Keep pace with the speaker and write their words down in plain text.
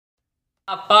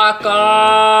Fucker!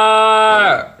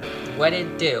 What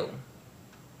it do?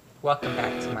 Welcome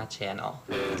back to my channel.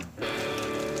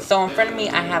 So in front of me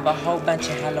I have a whole bunch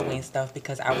of Halloween stuff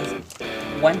because I was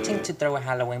wanting to throw a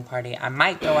Halloween party. I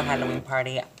might throw a Halloween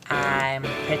party. I'm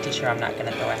pretty sure I'm not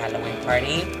gonna throw a Halloween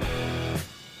party.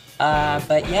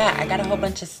 But yeah, I got a whole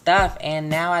bunch of stuff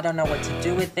and now I don't know what to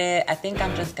do with it. I think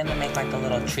I'm just gonna make like a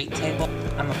little treat table.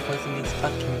 I'm gonna poison these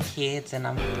fucking kids and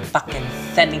I'm fucking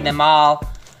sending them all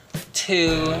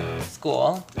to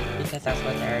school because that's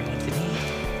what they need to be.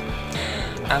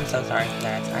 I'm so sorry for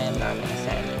that. I am not gonna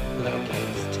send little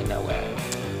kids to nowhere.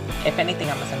 If anything,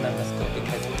 I'm gonna send them to school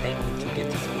because they need to get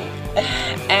to school.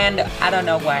 And I don't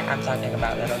know why I'm talking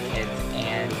about little kids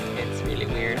and it's really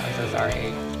weird. I'm so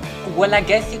sorry. Well, I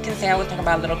guess you can say I was talking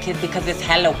about little kids because it's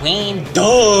Halloween.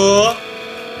 Duh!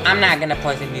 I'm not gonna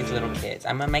poison these little kids.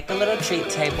 I'm gonna make a little treat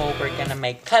table. We're gonna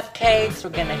make cupcakes.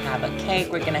 We're gonna have a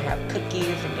cake. We're gonna have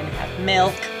cookies. We're gonna have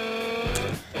milk.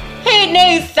 He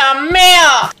needs some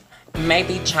milk!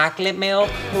 Maybe chocolate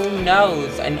milk. Who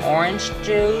knows? An orange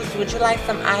juice. Would you like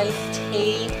some iced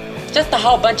tea? Just a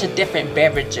whole bunch of different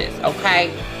beverages,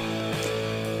 okay?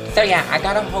 So yeah, I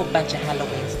got a whole bunch of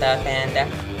Halloween stuff and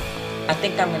I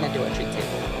think I'm gonna do a treat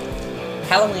table.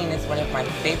 Halloween is one of my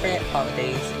favorite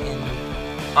holidays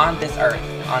on this earth,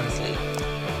 honestly.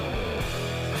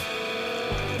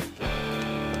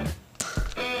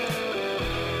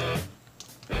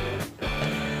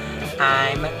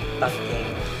 I'm fucking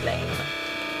lame.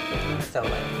 I'm so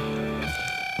lame.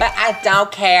 But I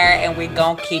don't care and we're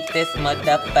gonna keep this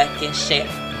motherfucking shit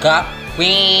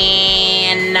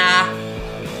going.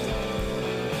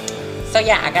 So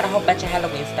yeah, I got a whole bunch of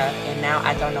Halloween stuff and now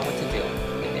I don't know what to do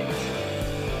with it.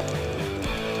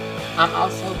 I'm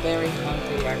also very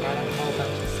hungry. I got a whole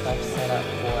bunch of stuff set up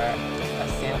for a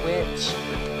sandwich,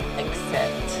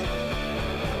 except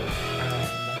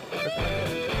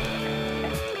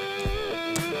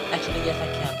actually yes I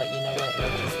can, but you know what?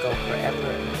 It'll just go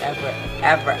forever,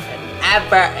 ever.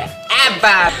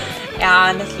 I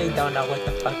honestly don't know what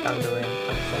the fuck I'm doing.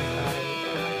 I'm so sorry.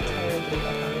 Terribly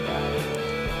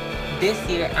apologize. This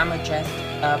year I'ma dress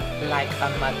up like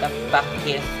a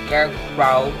motherfucking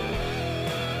scarecrow.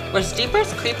 Was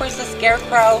Jeepers Creepers a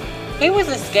scarecrow? He was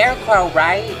a scarecrow,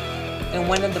 right? In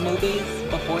one of the movies,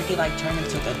 before he like turned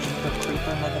into the Jeepers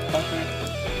Creeper motherfucker.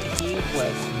 He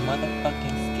was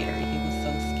motherfucking scary. He was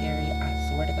so scary. I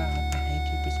swear to God, I hate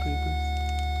Jeepers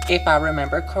Creepers. If I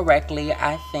remember correctly,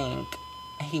 I think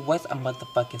he was a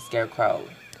motherfucking scarecrow.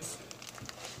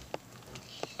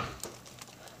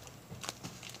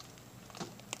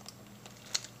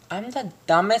 I'm the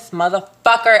dumbest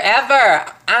motherfucker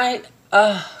ever.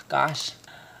 Gosh.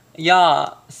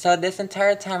 Y'all, so this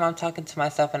entire time I'm talking to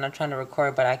myself and I'm trying to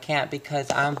record, but I can't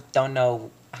because I don't know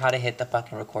how to hit the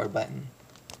fucking record button.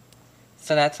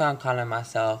 So that's why I'm calling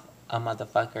myself a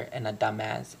motherfucker and a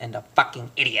dumbass and a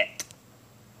fucking idiot.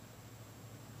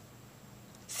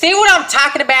 See what I'm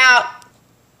talking about?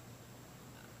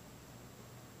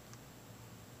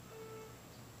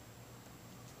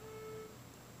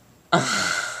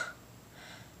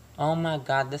 Oh my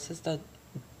God, this is the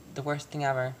worst thing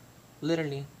ever.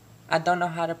 Literally. I don't know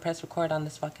how to press record on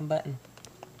this fucking button.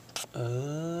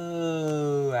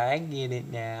 Oh, I get it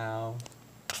now.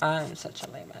 I'm such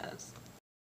a lame ass.